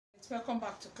Welcome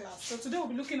back to class. So today we'll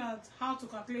be looking at how to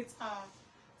calculate our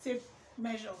tape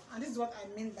measure, and this is what I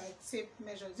mean by tape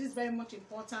measure. This is very much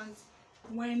important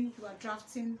when you are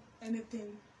drafting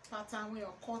anything pattern, when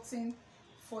you're cutting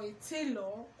for a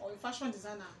tailor or a fashion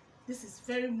designer. This is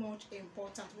very much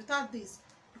important. Without this,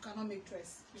 you cannot make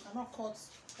dress, you cannot cut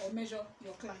or measure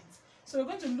your clients. So we're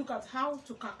going to look at how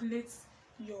to calculate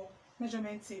your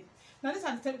measurement tape. Now these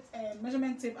are the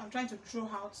measurement tape I'm trying to draw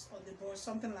out on the board,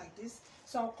 something like this.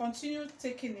 So I'll continue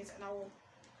taking it and I will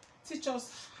teach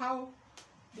us how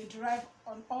they derive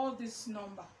on all this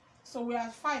number. So we are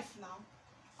at 5 now.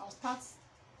 I'll start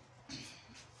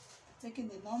taking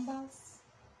the numbers.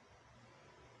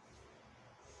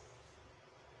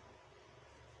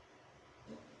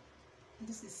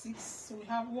 This is 6. So we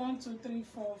have 1, 2, 3,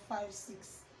 4, 5,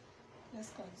 6. Let's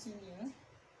continue.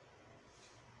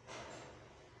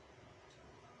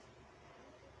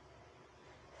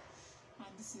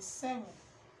 And this is 7.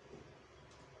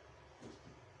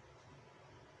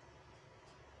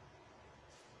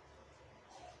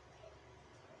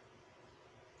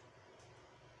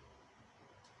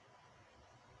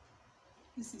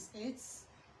 This is 8.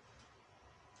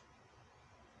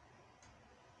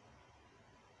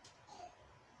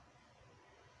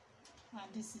 And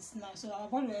this is 9. So our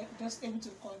board were just able to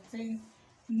contain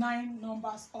 9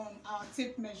 numbers on our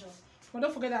tape measure. But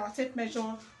don't forget that our tape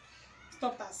measure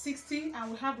stopped at 60,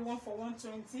 and we have the one for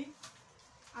 120.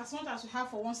 As much as we have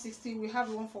for 160, we have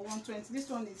the one for 120. This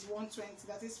one is 120.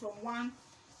 That is from 1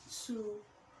 to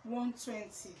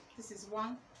 120. This is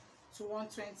 1 to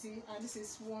 120, and this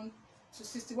is 1 to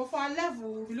 60. But for our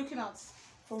level, we'll be looking at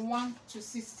from 1 to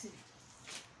 60.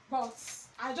 But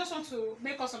I just want to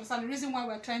make us understand the reason why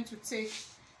we're trying to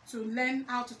learn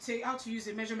how to use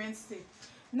a measurement tape.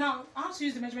 Now, how to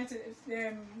use the measurement tape,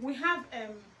 we have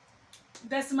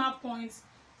decimal points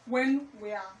when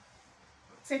we are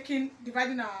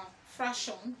dividing our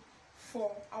fraction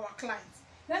for our clients.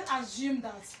 Let's assume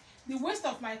that the waist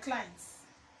of my clients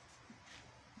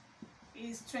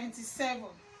is 27.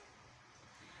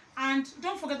 And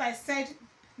don't forget I said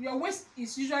your waist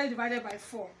is usually divided by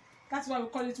 4. That's why we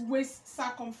call it waist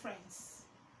circumference.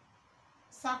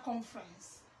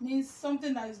 Circumference means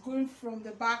something that is going from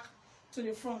the back to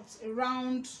the front. A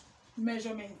round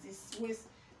measurement is waist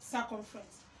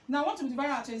circumference. Now I want to divide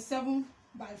our 27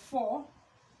 by 4.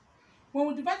 When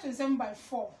we divide 27 by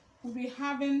 4, we'll be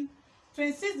having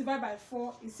 26 divided by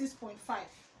 4 is 6.5.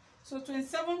 So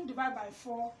 27 divided by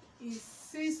 4 is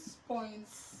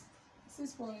 6.6.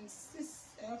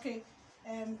 Okay,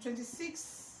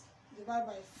 26 divided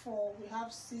by 4, we have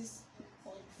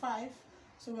 6.5.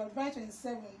 So we are dividing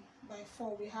 27 by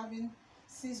 4, we're having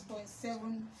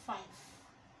 6.75.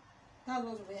 That's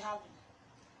what we're having.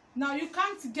 Now you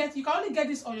can only get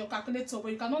this on your calculator,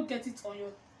 but you cannot get it on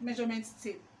your measurement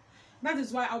tape. That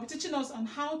is why I'll be teaching us on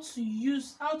how to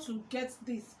get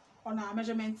this on our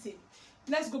measurement tape.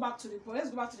 Let's go back to the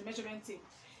measurement tape.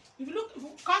 If you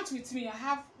count with me, I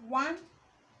have 1,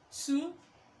 2,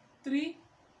 3,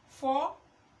 4,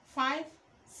 5,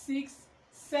 6,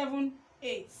 7,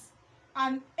 8.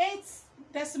 And 8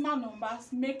 decimal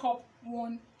numbers make up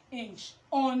 1 inch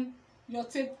on your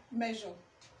tape measure.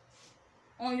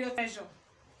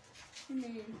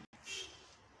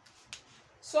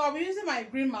 So I'll be using my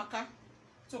green marker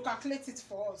to calculate it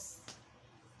for us.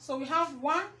 So we have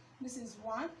 1, this is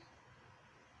 1,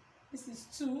 this is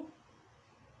 2,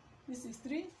 this is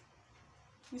 3,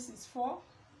 this is 4,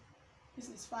 this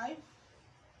is 5,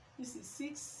 this is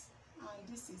 6, and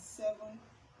this is 7,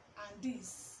 and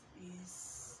this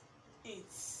is 8.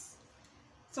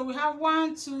 So we have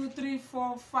 1, 2, 3,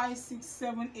 4, 5, 6,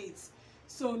 7, 8.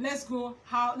 So let's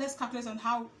calculate on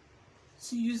how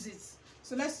to use it.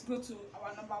 So let's go to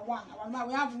our number 1.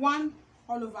 We have 1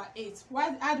 all over 8.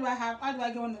 How do I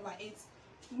get 1 over 8?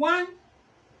 1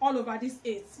 all over this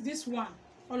 8. This 1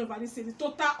 all over this 8. The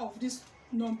total of this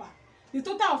number. The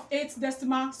total of 8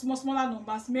 decimal smaller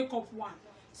numbers make up 1.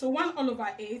 So 1 all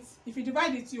over 8. If you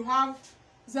divide it, you have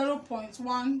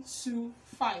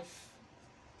 0.125.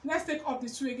 Let's take up the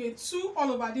 2 again. 2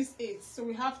 all over this 8. So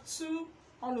we have 2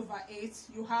 all over 8.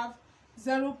 You have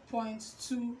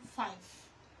 0.25.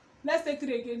 Let's take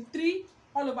 3 again. 3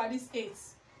 all over this 8.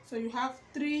 So you have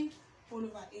 3 all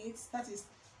over 8. That is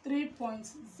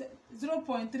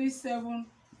 0.375.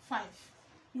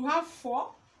 You have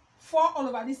 4 all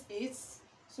over this 8.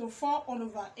 So 4 all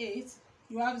over 8.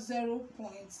 You have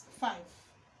 0.5.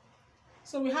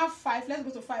 So we have 5. Let's go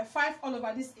to 5. 5 all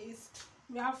over this 8.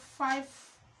 We have 5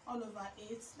 all over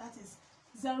 8. That is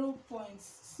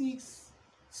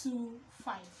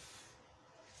 0.625.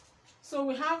 So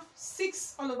we have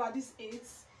 6 all over this 8.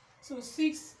 So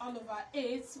 6 all over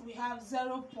 8, we have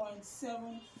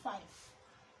 0.75.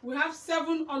 We have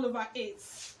 7 all over 8.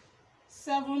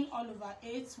 7 all over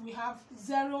 8, we have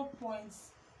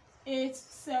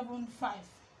 0.875.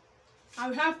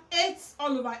 And we have 8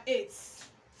 all over 8.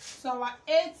 So our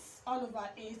 8 all over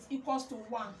 8 equals to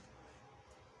 1.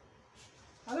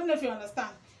 I don't know if you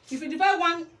understand. If you divide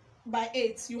 1 by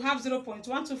 8, you have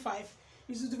 0.125.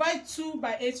 If you divide 2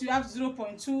 by 8, you have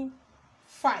 0.25.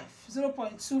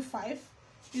 0.25.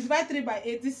 You divide 3 by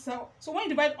 8, this is how. So when you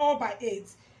divide all by 8,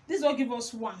 this will give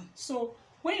us 1. So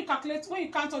when you calculate, when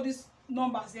you count all these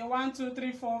numbers here, 1, 2,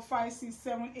 3, 4, 5, 6,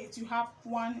 7, 8, you have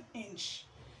 1 inch.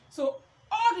 So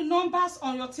all the numbers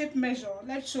on your tape measure,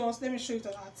 let me show it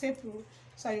on our tape rule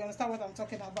so you understand what I'm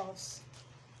talking about.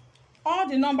 All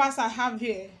the numbers I have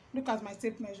here, look at my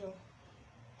tape measure.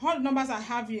 All the numbers I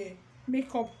have here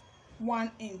make up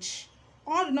 1 inch.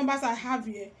 All the numbers I have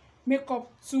here make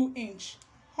up 2 inch.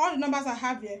 All the numbers I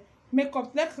have here make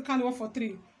up, let's count one for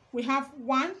 3. We have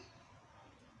 1,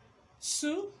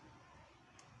 2,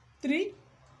 3,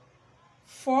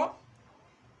 4,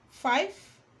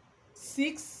 5,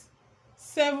 6,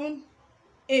 7,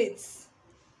 8.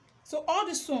 So all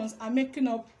these ones are making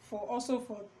up for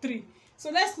 3. So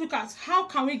let's look at how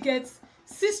can we get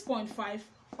 6.5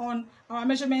 on our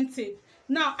measurement tape.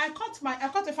 Now I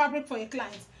cut a fabric for a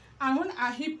client, and when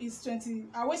our hip is 20,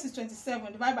 our waist is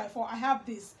 27 divided by 4, I have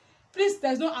this. Please,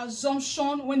 there's no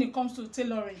assumption when it comes to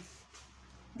tailoring.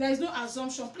 There is no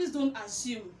assumption. Please don't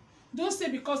assume. Don't say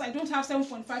because I don't have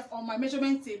 7.5 on my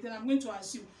measurement tape, then I'm going to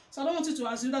assume. So I don't want you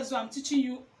to assume. That's why I'm teaching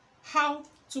you how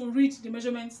to read the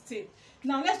measurement tape.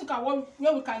 Now let's look at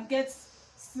where we can get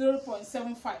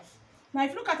 0.75. Now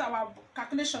if you look at our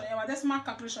calculation, our decimal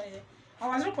calculation here,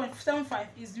 our 0.75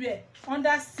 is where?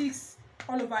 Under 6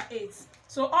 all over 8.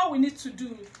 So all we need to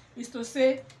do is to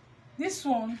say this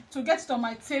one, to get it on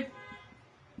my tape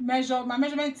measure, my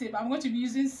measurement tape, I'm going to be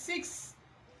using 6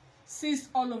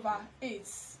 all over 8.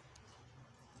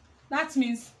 That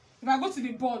means if I go to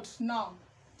the board now,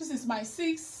 this is my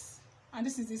 6 and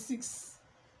this is the 6.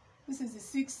 This is the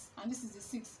 6 and this is the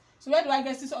 6. So where do I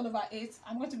get 6 all over 8?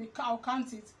 I'll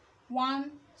count it.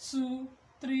 1, 2,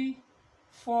 3,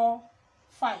 4,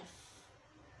 5,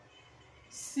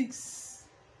 6.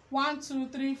 1, 2,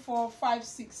 3, 4, 5,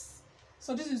 6.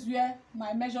 So this is where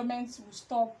my measurements will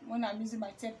stop when I'm using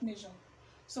my tape measure.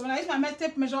 So when I use my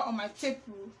tape measure on my tape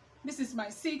rule, this is my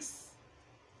 6,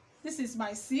 this is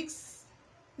my 6,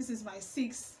 this is my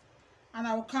 6, and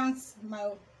I will count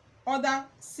my other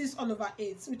 6 all over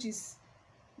 8, which is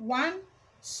 1,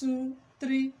 2,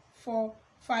 3, 4,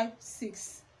 5,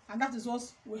 6, and that is what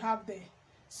we have there.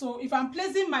 So if I'm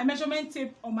placing my measurement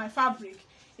tape on my fabric,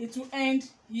 it will end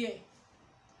here.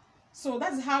 So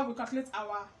that is how we calculate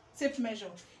our tape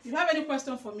measure. If you have any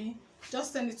question for me,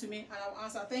 just send it to me and I'll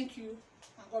answer. Thank you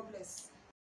and God bless.